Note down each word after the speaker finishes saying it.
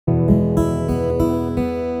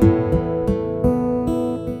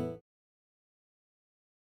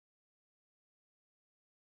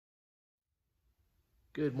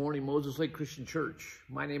Good morning, Moses Lake Christian Church.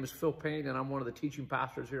 My name is Phil Payne, and I'm one of the teaching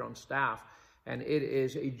pastors here on staff, and it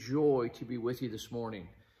is a joy to be with you this morning.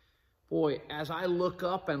 Boy, as I look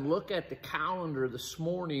up and look at the calendar this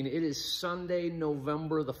morning, it is Sunday,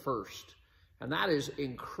 November the 1st, and that is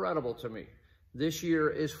incredible to me. This year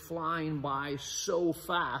is flying by so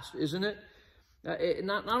fast, isn't it?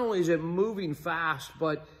 Not only is it moving fast,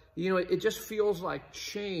 but you know, it just feels like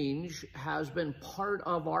change has been part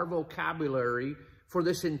of our vocabulary for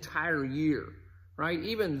this entire year, right?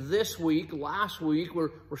 Even this week, last week,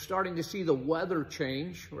 we're starting to see the weather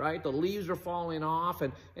change, right? The leaves are falling off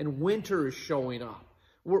and winter is showing up.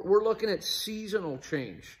 We're looking at seasonal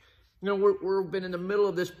change. You know, we've been in the middle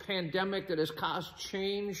of this pandemic that has caused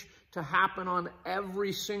change to happen on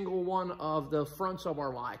every single one of the fronts of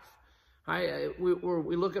our life.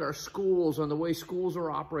 We look at our schools and the way schools are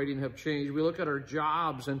operating have changed. We look at our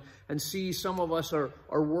jobs and see some of us are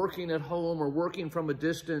working at home or working from a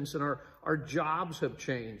distance, and our jobs have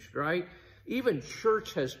changed, right? Even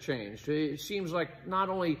church has changed. It seems like not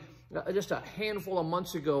only just a handful of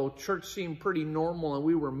months ago, church seemed pretty normal and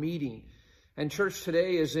we were meeting. And church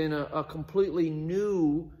today is in a completely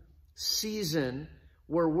new season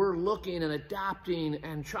where we're looking and adapting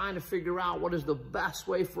and trying to figure out what is the best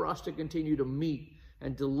way for us to continue to meet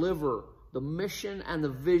and deliver the mission and the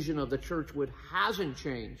vision of the church, which hasn't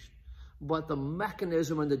changed, but the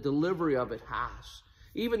mechanism and the delivery of it has.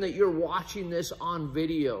 Even that you're watching this on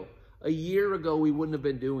video. A year ago, we wouldn't have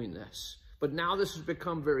been doing this, but now this has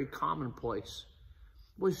become very commonplace.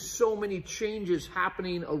 With so many changes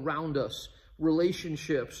happening around us,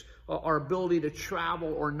 relationships, our ability to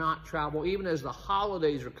travel or not travel, even as the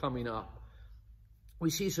holidays are coming up, we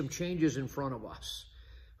see some changes in front of us.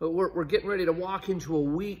 We're getting ready to walk into a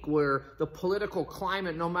week where the political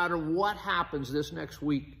climate, no matter what happens this next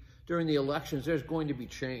week during the elections, there's going to be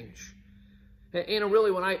change. And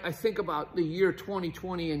really, when I think about the year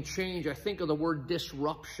 2020 and change, I think of the word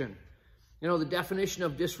disruption. You know, the definition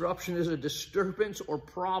of disruption is a disturbance or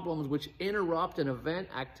problems which interrupt an event,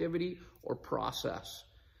 activity, or process.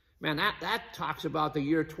 Man, that talks about the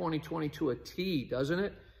year 2020 to a T, doesn't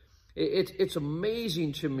it? It's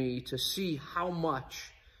amazing to me to see how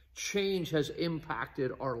much change has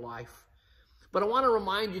impacted our life. But I want to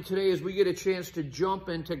remind you today, as we get a chance to jump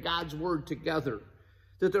into God's Word together,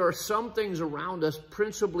 that there are some things around us,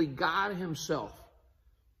 principally God Himself,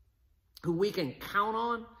 who we can count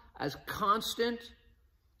on as constant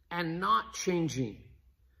and not changing.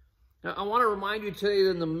 Now, I want to remind you today that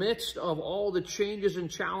in the midst of all the changes and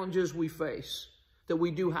challenges we face, that we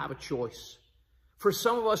do have a choice. For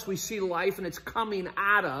some of us, we see life and it's coming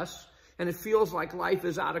at us, and it feels like life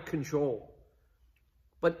is out of control.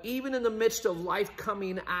 But even in the midst of life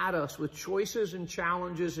coming at us with choices and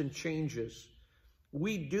challenges and changes,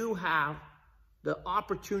 we do have the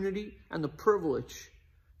opportunity and the privilege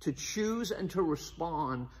to choose and to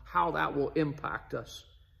respond how that will impact us.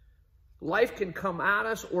 Life can come at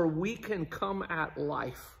us, or we can come at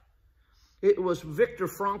life. It was Viktor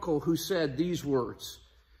Frankl who said these words.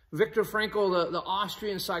 Viktor Frankl, the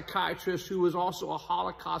Austrian psychiatrist who was also a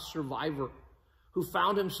Holocaust survivor, who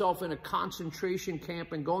found himself in a concentration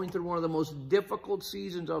camp and going through one of the most difficult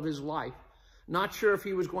seasons of his life, not sure if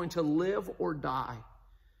he was going to live or die.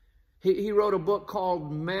 He wrote a book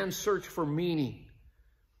called Man's Search for Meaning.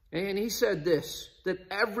 And he said this, that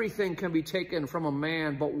everything can be taken from a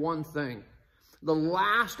man but one thing, the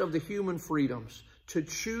last of the human freedoms, to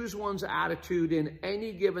choose one's attitude in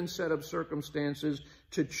any given set of circumstances,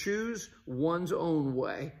 to choose one's own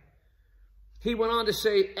way. He went on to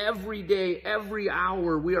say, every day, every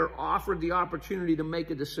hour, we are offered the opportunity to make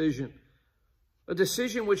a decision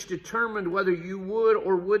which determined whether you would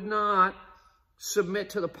or would not submit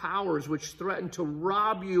to the powers which threaten to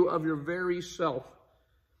rob you of your very self,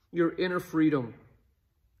 your inner freedom,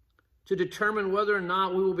 to determine whether or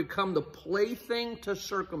not we will become the plaything to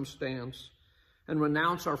circumstance and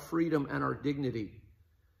renounce our freedom and our dignity.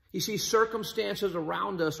 You see, circumstances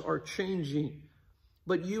around us are changing,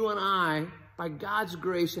 but you and I, by God's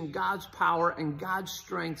grace and God's power and God's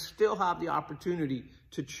strength, still have the opportunity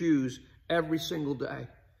to choose every single day.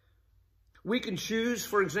 We can choose,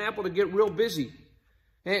 for example, to get real busy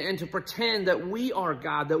and to pretend that we are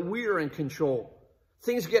God, that we are in control.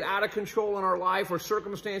 Things get out of control in our life, or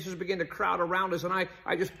circumstances begin to crowd around us, and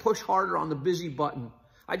I just push harder on the busy button.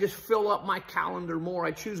 I just fill up my calendar more. I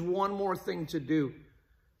choose one more thing to do.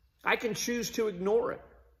 I can choose to ignore it.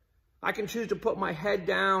 I can choose to put my head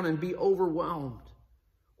down and be overwhelmed.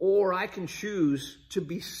 Or I can choose to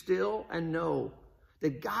be still and know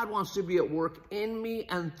that God wants to be at work in me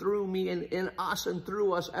and through me and in us and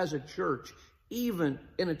through us as a church, even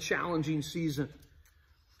in a challenging season.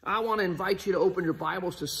 I want to invite you to open your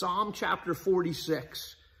Bibles to Psalm chapter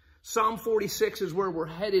 46. Psalm 46 is where we're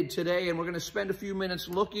headed today, and we're going to spend a few minutes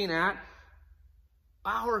looking at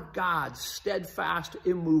our God, steadfast,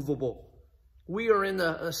 immovable. We are in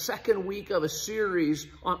the second week of a series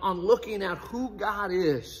on looking at who God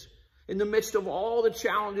is in the midst of all the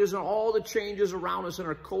challenges and all the changes around us in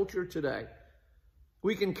our culture today.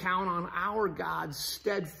 We can count on our God,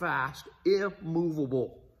 steadfast,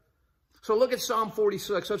 immovable. So look at Psalm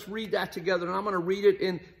 46. Let's read that together, and I'm going to read it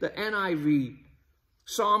in the NIV.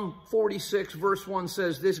 Psalm 46 verse 1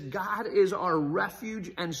 says this: God is our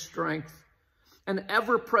refuge and strength, an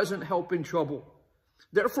ever-present help in trouble.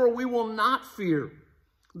 Therefore we will not fear,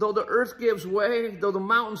 though the earth gives way, though the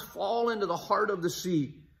mountains fall into the heart of the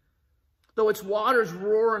sea, though its waters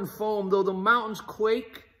roar and foam, though the mountains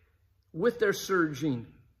quake with their surging.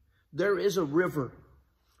 There is a river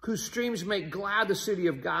whose streams make glad the city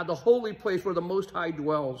of God, the holy place where the Most High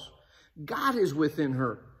dwells. God is within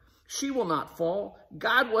her. She will not fall.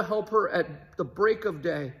 God will help her at the break of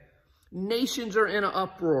day. Nations are in an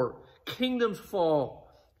uproar. Kingdoms fall.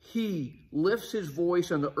 He lifts his voice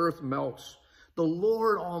and the earth melts. The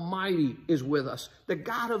Lord Almighty is with us. The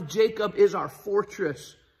God of Jacob is our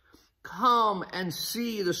fortress. Come and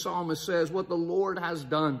see, the psalmist says, what the Lord has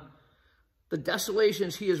done. The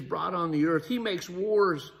desolations he has brought on the earth. He makes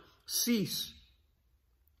wars cease.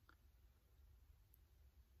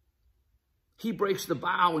 He breaks the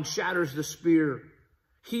bow and shatters the spear.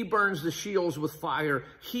 He burns the shields with fire.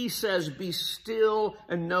 He says, be still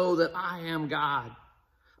and know that I am God.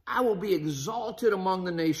 I will be exalted among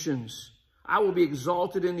the nations. I will be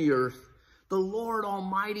exalted in the earth. The Lord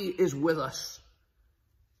Almighty is with us.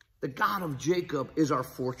 The God of Jacob is our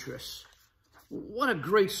fortress. What a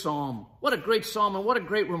great psalm. What a great psalm, and what a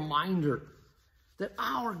great reminder that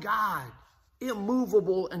our God,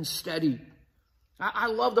 immovable and steady. I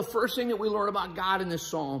love the first thing that we learn about God in this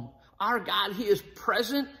psalm. Our God, he is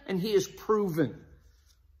present and he is proven.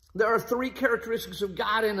 There are three characteristics of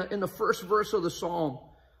God in the first verse of the psalm.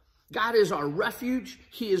 God is our refuge,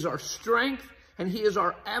 he is our strength, and he is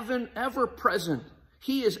our ever-present.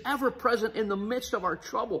 He is ever-present in the midst of our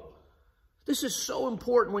trouble. This is so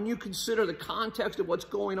important when you consider the context of what's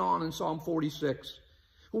going on in Psalm 46.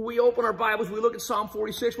 When we open our Bibles, we look at Psalm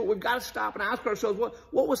 46, but we've got to stop and ask ourselves,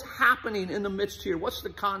 what was happening in the midst here? What's the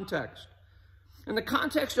context? And the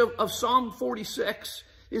context of Psalm 46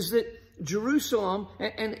 is that Jerusalem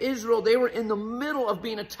and Israel, they were in the middle of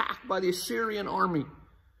being attacked by the Assyrian army.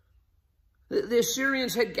 The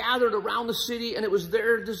Assyrians had gathered around the city, and it was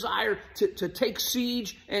their desire to take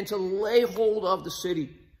siege and to lay hold of the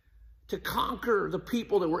city, to conquer the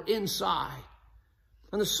people that were inside.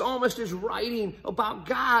 And the psalmist is writing about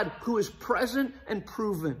God who is present and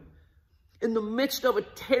proven. In the midst of a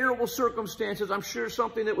terrible circumstances, I'm sure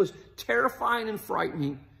something that was terrifying and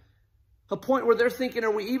frightening. A point where they're thinking,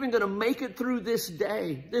 are we even going to make it through this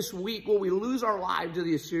day, this week? Will we lose our lives to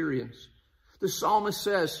the Assyrians? The psalmist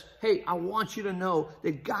says, hey, I want you to know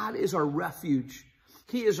that God is our refuge.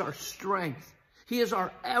 He is our strength. He is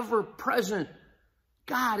our ever-present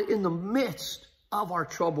God in the midst of our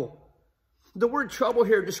trouble. The word trouble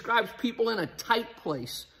here describes people in a tight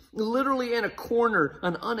place, literally in a corner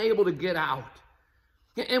and unable to get out.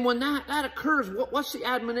 And when that occurs, what's the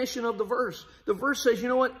admonition of the verse? The verse says, you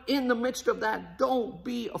know what? In the midst of that, don't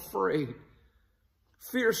be afraid.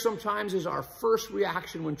 Fear sometimes is our first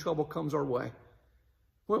reaction when trouble comes our way.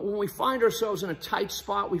 When we find ourselves in a tight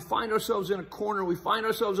spot, we find ourselves in a corner, we find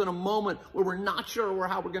ourselves in a moment where we're not sure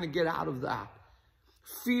how we're going to get out of that.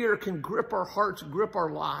 Fear can grip our hearts, grip our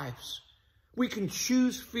lives. We can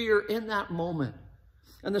choose fear in that moment.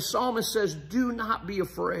 And the psalmist says, do not be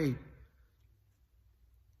afraid.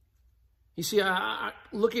 You see,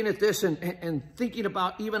 looking at this and thinking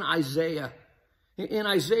about even Isaiah. In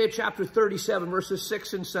Isaiah chapter 37, verses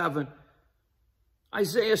 6 and 7,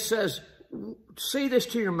 Isaiah says, say this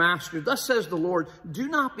to your master. Thus says the Lord, do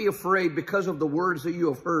not be afraid because of the words that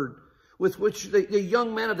you have heard, with which the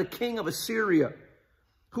young men of the king of Assyria,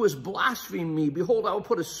 who has blasphemed me, behold, I will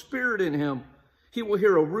put a spirit in him. He will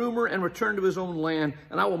hear a rumor and return to his own land,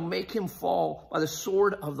 and I will make him fall by the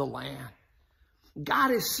sword of the land.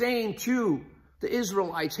 God is saying to the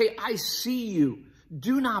Israelites, hey, I see you.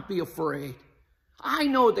 Do not be afraid. I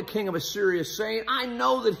know what the king of Assyria is saying. I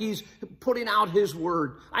know that he's putting out his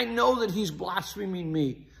word. I know that he's blaspheming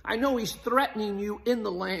me. I know he's threatening you in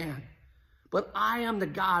the land. But I am the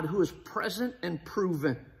God who is present and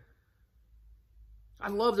proven. I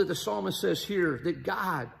love that the psalmist says here that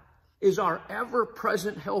God is our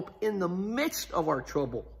ever-present help in the midst of our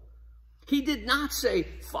trouble. He did not say,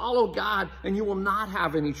 follow God and you will not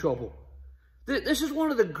have any trouble. This is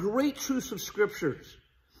one of the great truths of Scriptures,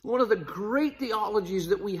 one of the great theologies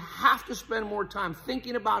that we have to spend more time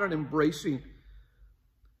thinking about and embracing.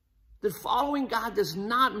 That following God does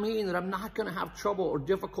not mean that I'm not going to have trouble or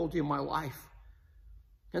difficulty in my life.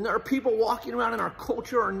 And there are people walking around in our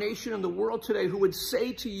culture, our nation, and the world today who would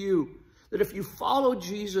say to you that if you follow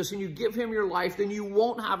Jesus and you give him your life, then you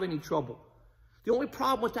won't have any trouble. The only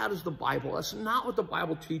problem with that is the Bible. That's not what the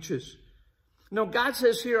Bible teaches. No, God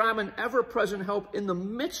says here, I'm an ever-present help in the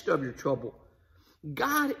midst of your trouble.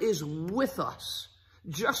 God is with us,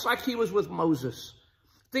 just like he was with Moses.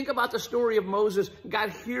 Think about the story of Moses.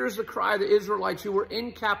 God hears the cry of the Israelites who were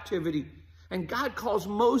in captivity. And God calls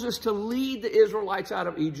Moses to lead the Israelites out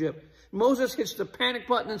of Egypt. Moses hits the panic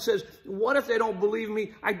button and says, what if they don't believe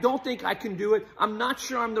me? I don't think I can do it. I'm not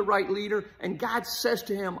sure I'm the right leader. And God says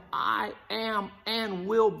to him, I am and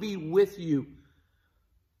will be with you.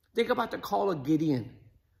 Think about the call of Gideon.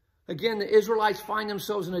 Again, the Israelites find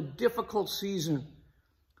themselves in a difficult season.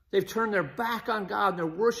 They've turned their back on God and they're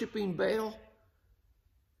worshiping Baal.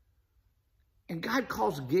 And God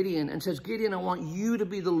calls Gideon and says, Gideon, I want you to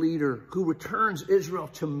be the leader who returns Israel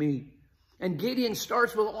to me. And Gideon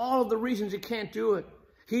starts with all of the reasons he can't do it.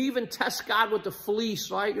 He even tests God with the fleece,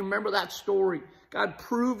 right? You remember that story. God,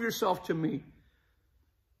 prove yourself to me.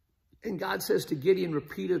 And God says to Gideon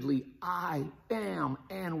repeatedly, I am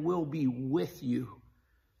and will be with you.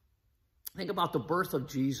 Think about the birth of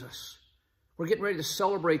Jesus. We're getting ready to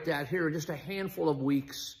celebrate that here in just a handful of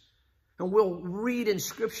weeks. And we'll read in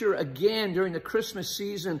Scripture again during the Christmas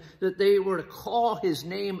season that they were to call his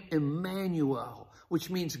name Emmanuel, which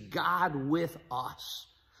means God with us.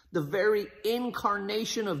 The very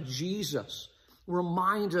incarnation of Jesus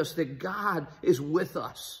reminds us that God is with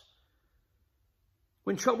us.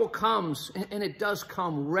 When trouble comes, and it does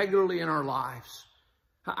come regularly in our lives,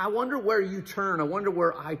 I wonder where you turn. I wonder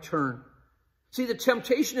where I turn. See, the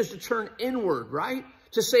temptation is to turn inward, right?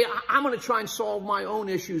 To say, I'm going to try and solve my own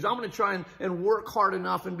issues. I'm going to try and work hard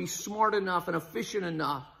enough and be smart enough and efficient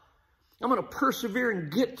enough. I'm going to persevere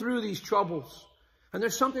and get through these troubles. And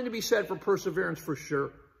there's something to be said for perseverance for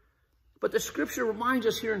sure. But the Scripture reminds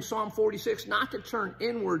us here in Psalm 46 not to turn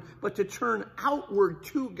inward, but to turn outward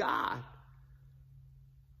to God.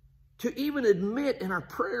 To even admit in our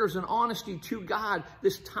prayers and honesty to God,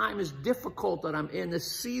 this time is difficult that I'm in.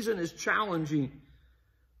 This season is challenging.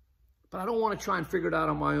 But I don't want to try and figure it out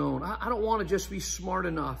on my own. I don't want to just be smart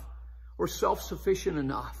enough or self-sufficient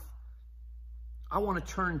enough. I want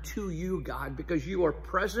to turn to you, God, because you are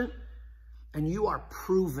present and you are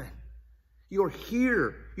proven. You're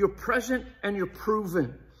here, you're present, and you're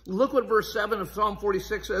proven. Look what verse 7 of Psalm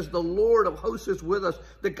 46 says, the Lord of hosts is with us.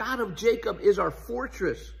 The God of Jacob is our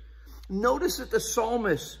fortress. Notice that the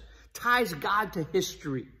psalmist ties God to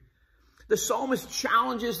history. The psalmist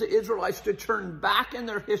challenges the Israelites to turn back in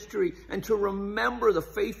their history and to remember the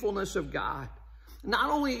faithfulness of God. Not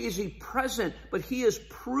only is he present, but he is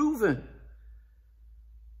proven.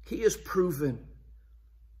 He is proven.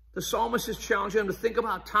 The psalmist is challenging them to think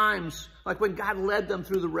about times like when God led them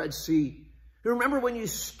through the Red Sea. You remember when you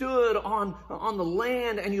stood on the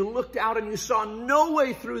land and you looked out and you saw no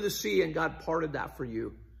way through the sea and God parted that for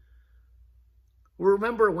you.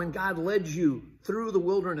 Remember when God led you through the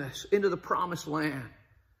wilderness into the promised land.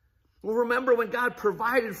 Well, remember when God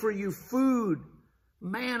provided for you food,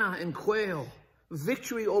 manna and quail,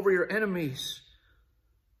 victory over your enemies.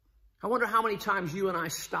 I wonder how many times you and I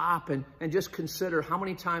stop and just consider how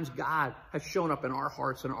many times God has shown up in our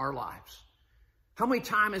hearts and our lives. How many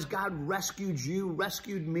times has God rescued you,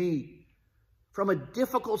 rescued me from a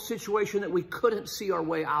difficult situation that we couldn't see our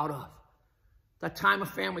way out of? That time of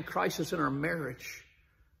family crisis in our marriage,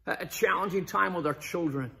 a challenging time with our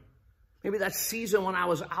children. Maybe that season when I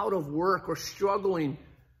was out of work or struggling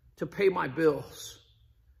to pay my bills.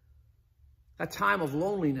 That time of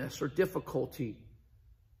loneliness or difficulty.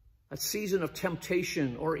 That season of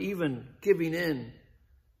temptation or even giving in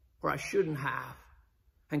where I shouldn't have.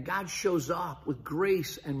 And God shows up with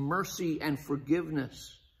grace and mercy and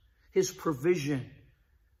forgiveness. His provision.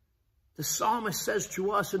 The psalmist says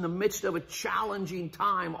to us in the midst of a challenging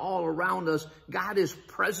time all around us, God is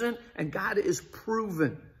present and God is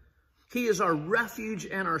proven. He is our refuge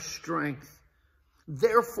and our strength.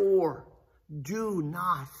 Therefore, do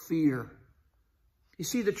not fear. You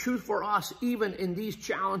see, the truth for us, even in these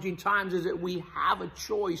challenging times, is that we have a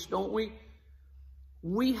choice, don't we?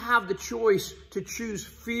 We have the choice to choose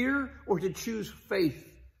fear or to choose faith.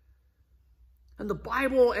 And the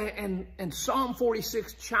Bible and Psalm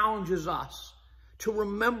 46 challenges us to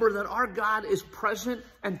remember that our God is present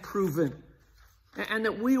and proven. And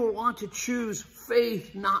that we will want to choose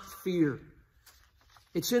faith, not fear.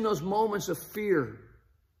 It's in those moments of fear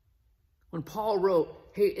when Paul wrote,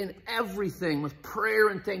 hey, in everything with prayer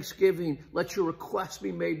and thanksgiving, let your requests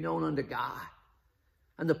be made known unto God.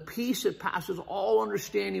 And the peace that passes all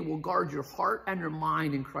understanding will guard your heart and your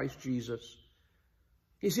mind in Christ Jesus.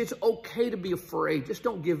 He says it's okay to be afraid. Just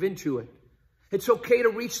don't give into it. It's okay to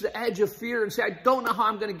reach the edge of fear and say, I don't know how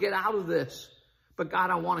I'm going to get out of this. But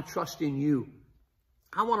God, I want to trust in you.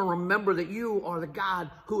 I want to remember that you are the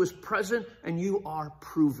God who is present and you are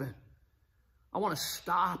proven. I want to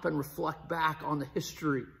stop and reflect back on the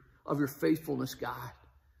history of your faithfulness, God.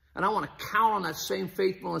 And I want to count on that same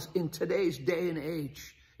faithfulness in today's day and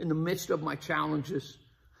age, in the midst of my challenges.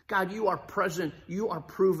 God, you are present. You are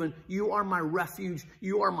proven. You are my refuge.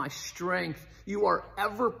 You are my strength. You are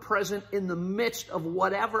ever present in the midst of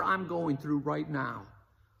whatever I'm going through right now.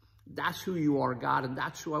 That's who you are, God, and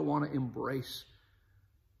that's who I want to embrace.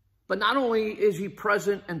 But not only is he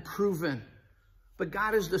present and proven, but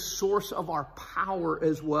God is the source of our power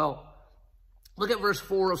as well. Look at verse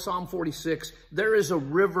 4 of Psalm 46. There is a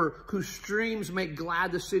river whose streams make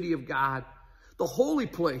glad the city of God, the holy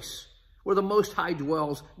place where the Most High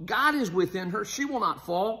dwells. God is within her. She will not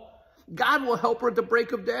fall. God will help her at the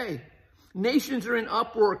break of day. Nations are in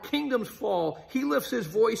uproar. Kingdoms fall. He lifts his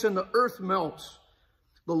voice and the earth melts.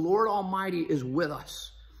 The Lord Almighty is with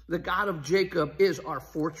us. The God of Jacob is our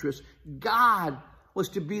fortress. God was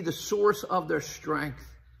to be the source of their strength.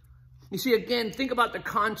 You see, again, think about the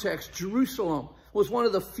context. Jerusalem was one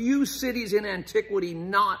of the few cities in antiquity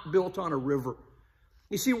not built on a river.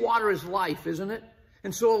 You see, water is life, isn't it?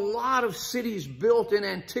 And so a lot of cities built in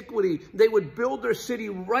antiquity, they would build their city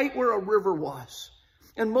right where a river was.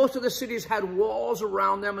 And most of the cities had walls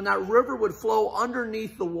around them, and that river would flow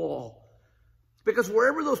underneath the wall. Because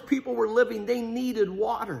wherever those people were living, they needed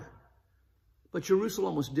water. But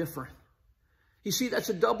Jerusalem was different. You see, that's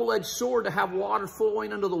a double-edged sword to have water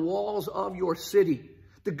flowing under the walls of your city.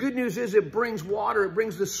 The good news is it brings water. It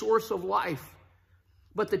brings the source of life.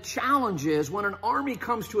 But the challenge is when an army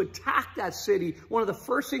comes to attack that city, one of the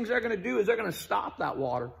first things they're going to do is they're going to stop that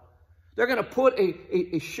water. They're going to put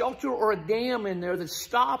a shelter or a dam in there that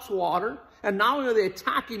stops water. And not only are they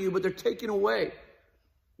attacking you, but they're taking away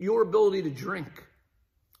your ability to drink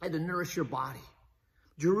and to nourish your body.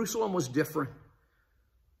 Jerusalem was different.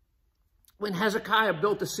 When Hezekiah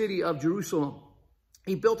built the city of Jerusalem,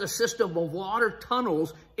 he built a system of water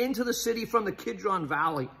tunnels into the city from the Kidron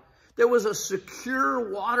Valley. There was a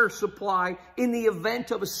secure water supply in the event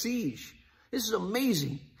of a siege. This is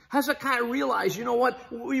amazing. Hezekiah realized, you know what?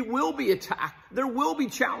 We will be attacked. There will be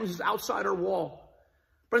challenges outside our wall.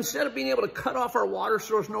 But instead of being able to cut off our water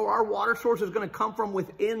source, no, our water source is going to come from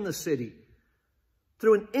within the city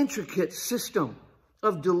through an intricate system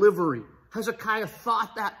of delivery. Hezekiah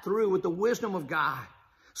thought that through with the wisdom of God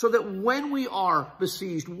so that when we are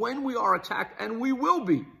besieged, when we are attacked, and we will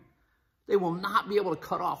be, they will not be able to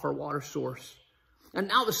cut off our water source. And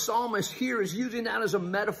now the psalmist here is using that as a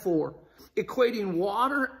metaphor, equating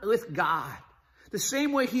water with God. The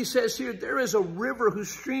same way he says here, there is a river whose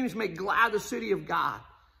streams make glad the city of God.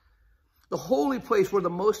 The holy place where the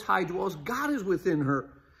Most High dwells, God is within her.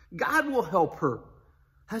 God will help her.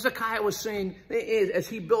 Hezekiah was saying, as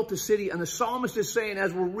he built the city, and the psalmist is saying,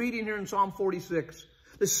 as we're reading here in Psalm 46,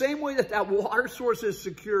 the same way that water source is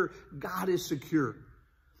secure, God is secure.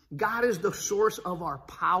 God is the source of our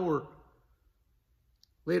power.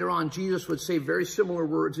 Later on, Jesus would say very similar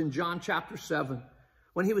words in John chapter 7,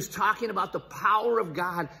 when he was talking about the power of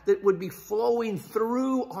God that would be flowing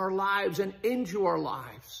through our lives and into our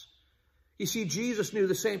lives. You see, Jesus knew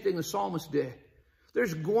the same thing the psalmist did.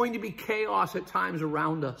 There's going to be chaos at times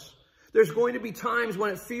around us. There's going to be times when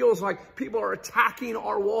it feels like people are attacking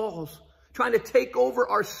our walls, trying to take over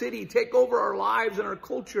our city, take over our lives and our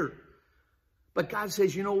culture. But God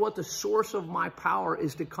says, you know what? The source of my power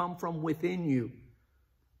is to come from within you.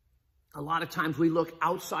 A lot of times we look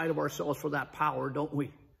outside of ourselves for that power, don't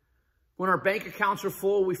we? When our bank accounts are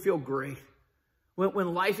full, we feel great.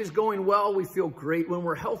 When life is going well, we feel great. When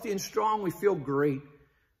we're healthy and strong, we feel great.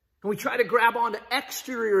 And we try to grab onto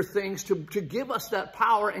exterior things to give us that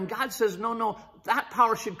power. And God says, no, that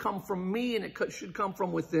power should come from me and it should come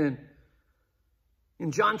from within.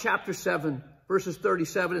 In John chapter 7, verses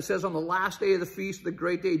 37, it says, on the last day of the feast, the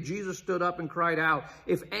great day, Jesus stood up and cried out,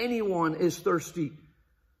 if anyone is thirsty,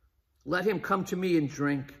 let him come to me and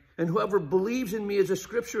drink. And whoever believes in me, as the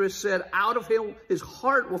scripture has said, out of him, his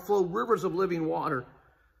heart will flow rivers of living water.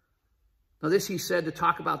 Now this he said to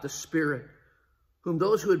talk about the Spirit, whom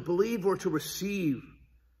those who had believed were to receive.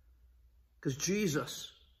 Because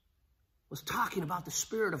Jesus was talking about the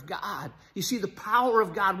Spirit of God. You see, the power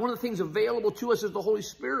of God, one of the things available to us is the Holy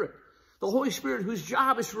Spirit. The Holy Spirit, whose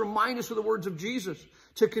job is to remind us of the words of Jesus,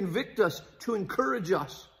 to convict us, to encourage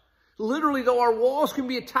us. Literally, though our walls can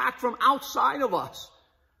be attacked from outside of us,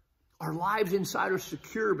 our lives inside are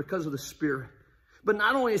secure because of the Spirit. But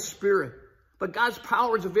not only His Spirit, but God's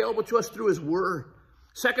power is available to us through His Word.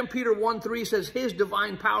 2 Peter 1:3 says, His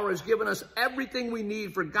divine power has given us everything we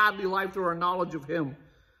need for godly life through our knowledge of Him.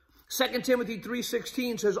 2 Timothy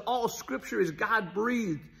 3:16 says, all Scripture is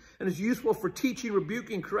God-breathed and is useful for teaching,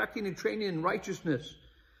 rebuking, correcting, and training in righteousness,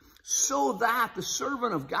 so that the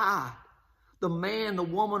servant of God, the man, the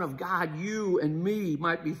woman of God, you and me,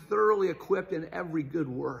 might be thoroughly equipped in every good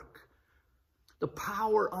work. The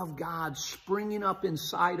power of God springing up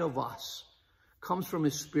inside of us comes from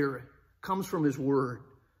His Spirit, comes from His Word.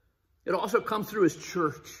 It also comes through His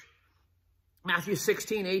church. Matthew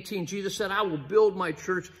 16:18, Jesus said, I will build my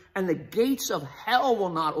church, and the gates of hell will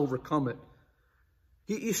not overcome it.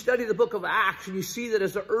 You study the book of Acts, and you see that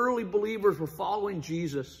as the early believers were following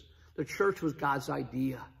Jesus, the church was God's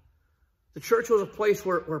idea. The church was a place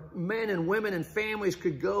where men and women and families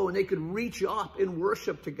could go, and they could reach up in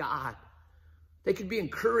worship to God. They could be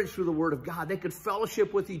encouraged through the Word of God. They could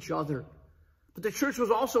fellowship with each other. But the church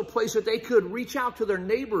was also a place that they could reach out to their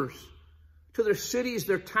neighbors, to their cities,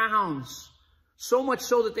 their towns, so much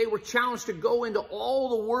so that they were challenged to go into all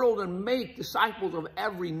the world and make disciples of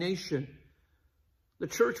every nation. The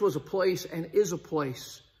church was a place and is a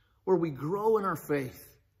place where we grow in our faith.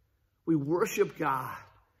 We worship God,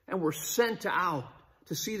 and we're sent out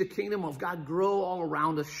to see the kingdom of God grow all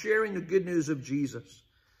around us, sharing the good news of Jesus.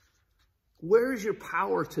 Where is your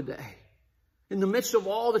power today? In the midst of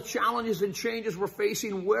all the challenges and changes we're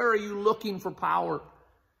facing, where are you looking for power?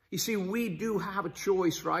 You see, we do have a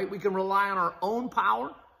choice, right? We can rely on our own power,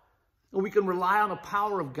 or we can rely on the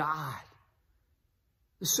power of God.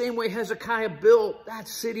 The same way Hezekiah built that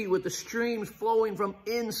city with the streams flowing from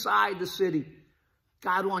inside the city.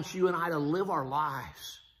 God wants you and I to live our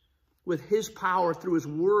lives with His power through His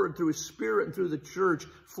Word, through His Spirit, and through the church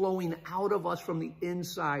flowing out of us from the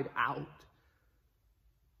inside out.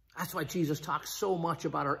 That's why Jesus talks so much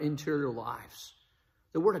about our interior lives.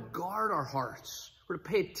 That we're to guard our hearts. We're to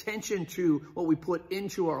pay attention to what we put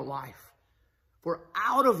into our life. For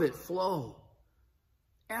out of it flow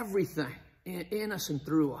everything in us and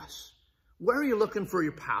through us. Where are you looking for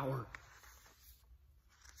your power?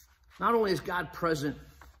 Not only is God present,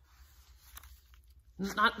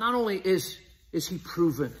 not only is He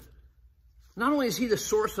proven, not only is He the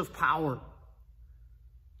source of power,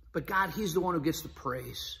 but God, He's the one who gets the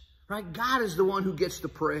praise. Right? God is the one who gets the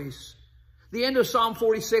praise. The end of Psalm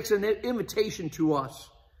 46 is an invitation to us.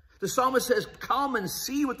 The psalmist says, come and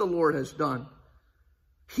see what the Lord has done.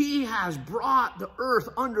 He has brought the earth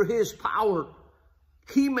under His power.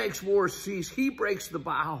 He makes wars cease. He breaks the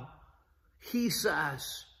bow. He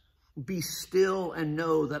says, be still and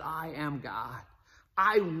know that I am God.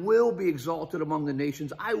 I will be exalted among the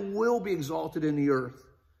nations. I will be exalted in the earth.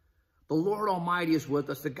 The Lord Almighty is with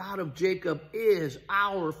us. The God of Jacob is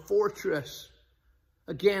our fortress.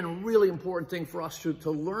 Again, a really important thing for us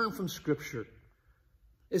to learn from Scripture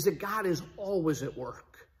is that God is always at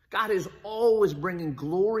work. God is always bringing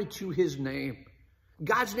glory to His name.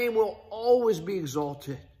 God's name will always be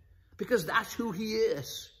exalted because that's who He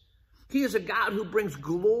is. He is a God who brings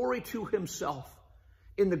glory to Himself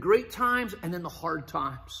in the great times and in the hard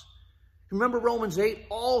times. Remember Romans 8,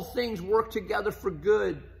 all things work together for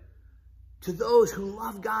good to those who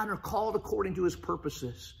love God and are called according to His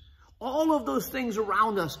purposes. All of those things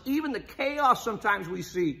around us, even the chaos sometimes we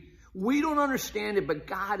see, we don't understand it, but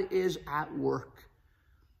God is at work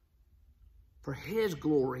for His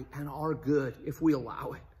glory and our good if we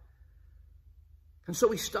allow it. And so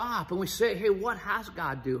we stop and we say, hey, what has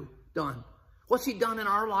God done? What's He done in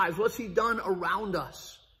our lives? What's He done around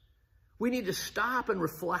us? We need to stop and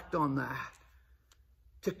reflect on that,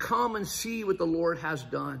 to come and see what the Lord has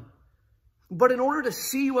done. But in order to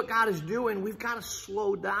see what God is doing, we've got to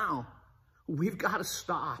slow down. We've got to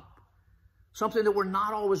stop. Something that we're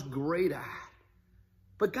not always great at.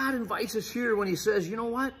 But God invites us here when He says, you know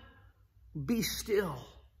what? Be still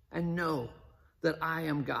and know that I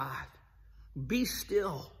am God. Be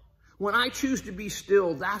still. When I choose to be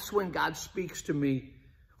still, that's when God speaks to me.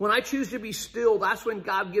 When I choose to be still, that's when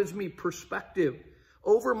God gives me perspective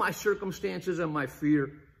over my circumstances and my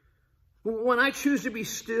fear. When I choose to be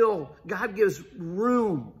still, God gives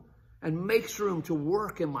room and makes room to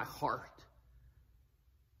work in my heart.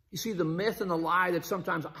 You see, the myth and the lie that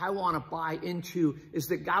sometimes I want to buy into is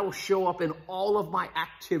that God will show up in all of my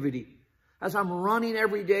activity. As I'm running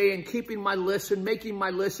every day and keeping my list and making my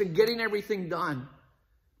list and getting everything done.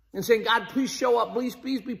 And saying, God, please show up. Please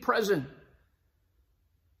be present.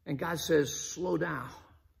 And God says, slow down,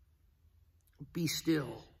 be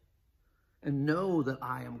still, and know that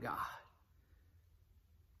I am God.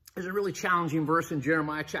 There's a really challenging verse in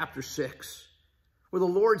Jeremiah chapter 6, where the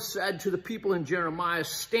Lord said to the people in Jeremiah,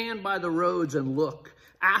 stand by the roads and look.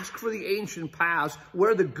 Ask for the ancient paths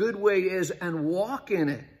where the good way is and walk in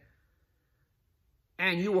it.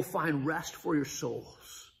 And you will find rest for your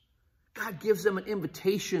souls. God gives them an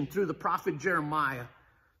invitation through the prophet Jeremiah.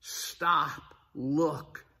 Stop,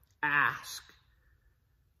 look, ask,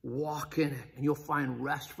 walk in it, and you'll find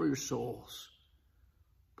rest for your souls.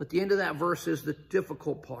 But the end of that verse is the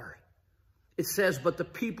difficult part. It says, but the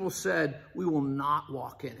people said, we will not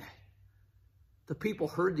walk in it. The people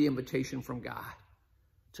heard the invitation from God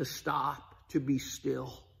to stop, to be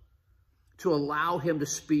still, to allow him to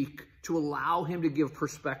speak, to allow him to give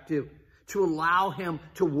perspective, to allow him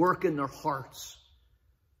to work in their hearts.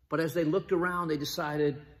 But as they looked around, they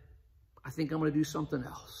decided, I think I'm going to do something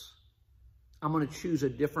else. I'm going to choose a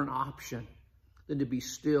different option than to be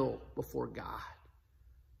still before God.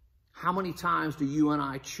 How many times do you and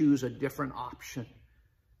I choose a different option?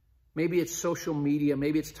 Maybe it's social media.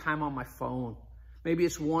 Maybe it's time on my phone. Maybe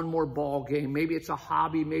it's one more ball game. Maybe it's a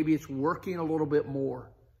hobby. Maybe it's working a little bit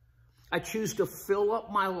more. I choose to fill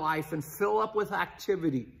up my life and fill up with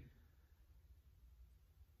activity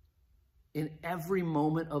in every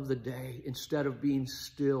moment of the day instead of being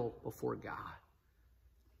still before God.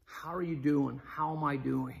 How are you doing? How am I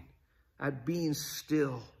doing at being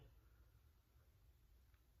still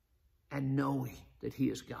and knowing that he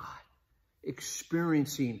is God,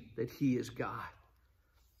 experiencing that he is God?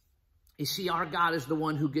 You see, our God is the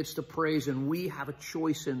one who gets the praise, and we have a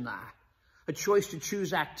choice in that. A choice to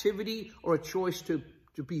choose activity or a choice to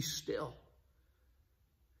be still.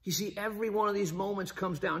 You see, every one of these moments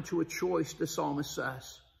comes down to a choice, the psalmist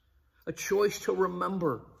says. A choice to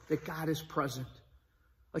remember that God is present.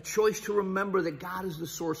 A choice to remember that God is the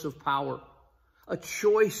source of power. A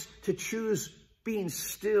choice to choose being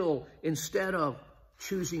still instead of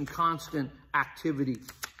choosing constant activity.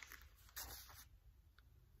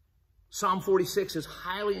 Psalm 46 is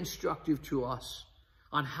highly instructive to us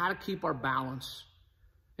on how to keep our balance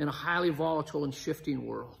in a highly volatile and shifting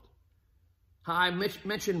world. I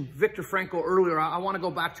mentioned Viktor Frankl earlier. I want to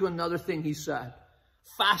go back to another thing he said.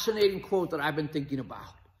 Fascinating quote that I've been thinking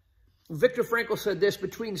about. Viktor Frankl said this: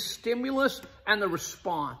 between stimulus and the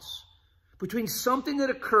response, between something that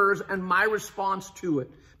occurs and my response to it,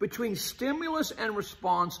 between stimulus and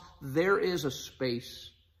response, there is a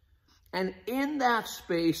space. And in that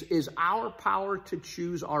space is our power to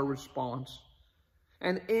choose our response.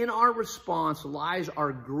 And in our response lies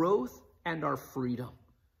our growth and our freedom.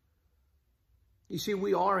 You see,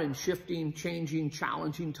 we are in shifting, changing,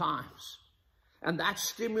 challenging times. And that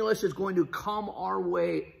stimulus is going to come our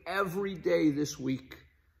way every day this week.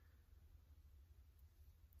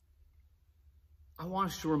 I want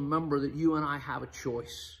us to remember that you and I have a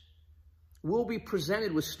choice. We'll be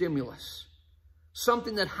presented with stimulus,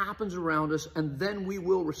 something that happens around us, and then we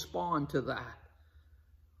will respond to that.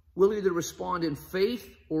 We'll either respond in faith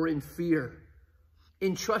or in fear,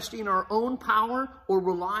 in trusting our own power or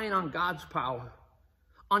relying on God's power,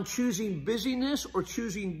 on choosing busyness or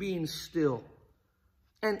choosing being still.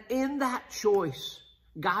 And in that choice,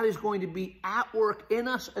 God is going to be at work in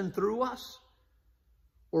us and through us,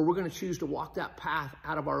 or we're going to choose to walk that path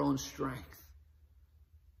out of our own strength.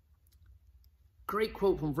 Great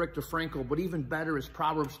quote from Viktor Frankl, but even better is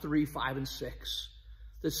Proverbs 3, 5, and 6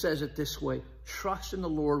 that says it this way: trust in the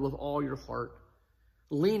Lord with all your heart.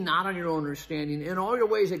 Lean not on your own understanding. In all your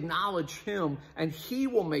ways acknowledge him, and he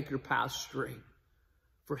will make your path straight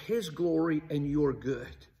for his glory and your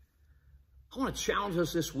good. I want to challenge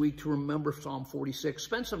us this week to remember Psalm 46.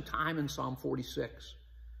 Spend some time in Psalm 46.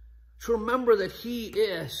 To remember that he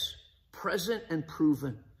is present and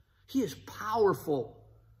proven. He is powerful.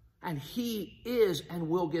 And he is and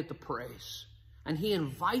will get the praise. And he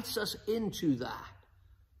invites us into that.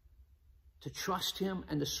 To trust him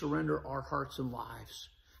and to surrender our hearts and lives.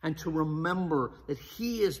 And to remember that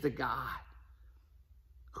he is the God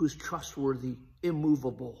who's trustworthy,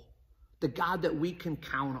 immovable. The God that we can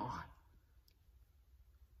count on.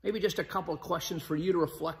 Maybe just a couple of questions for you to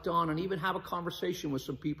reflect on and even have a conversation with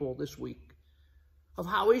some people this week. Of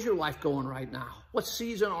how is your life going right now? What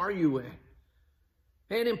season are you in?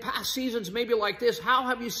 And in past seasons, maybe like this, how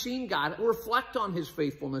have you seen God? Reflect on his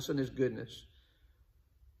faithfulness and his goodness.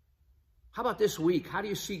 How about this week? How do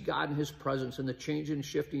you see God and his presence in the changing and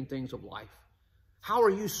shifting things of life? How are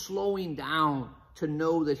you slowing down to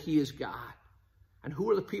know that he is God? And who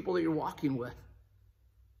are the people that you're walking with?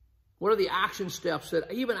 What are the action steps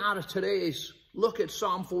that, even out of today's look at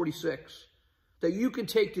Psalm 46, that you can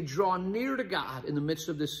take to draw near to God in the midst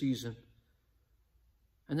of this season?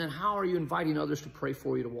 And then how are you inviting others to pray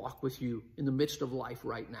for you, to walk with you in the midst of life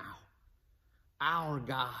right now? Our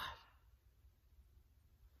God,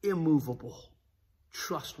 immovable,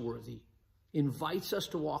 trustworthy, invites us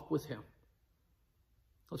to walk with him.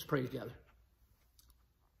 Let's pray together.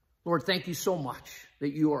 Lord, thank you so much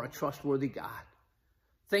that you are a trustworthy God.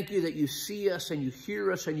 Thank you that you see us and you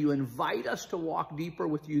hear us and you invite us to walk deeper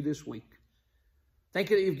with you this week. Thank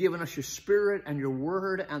you that you've given us your Spirit and your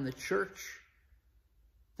word and the church.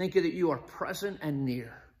 Thank you that you are present and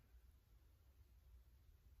near.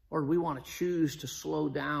 Lord, we want to choose to slow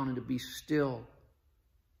down and to be still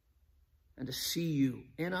and to see you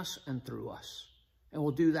in us and through us. And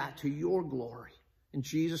we'll do that to your glory. In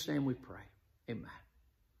Jesus' name we pray. Amen.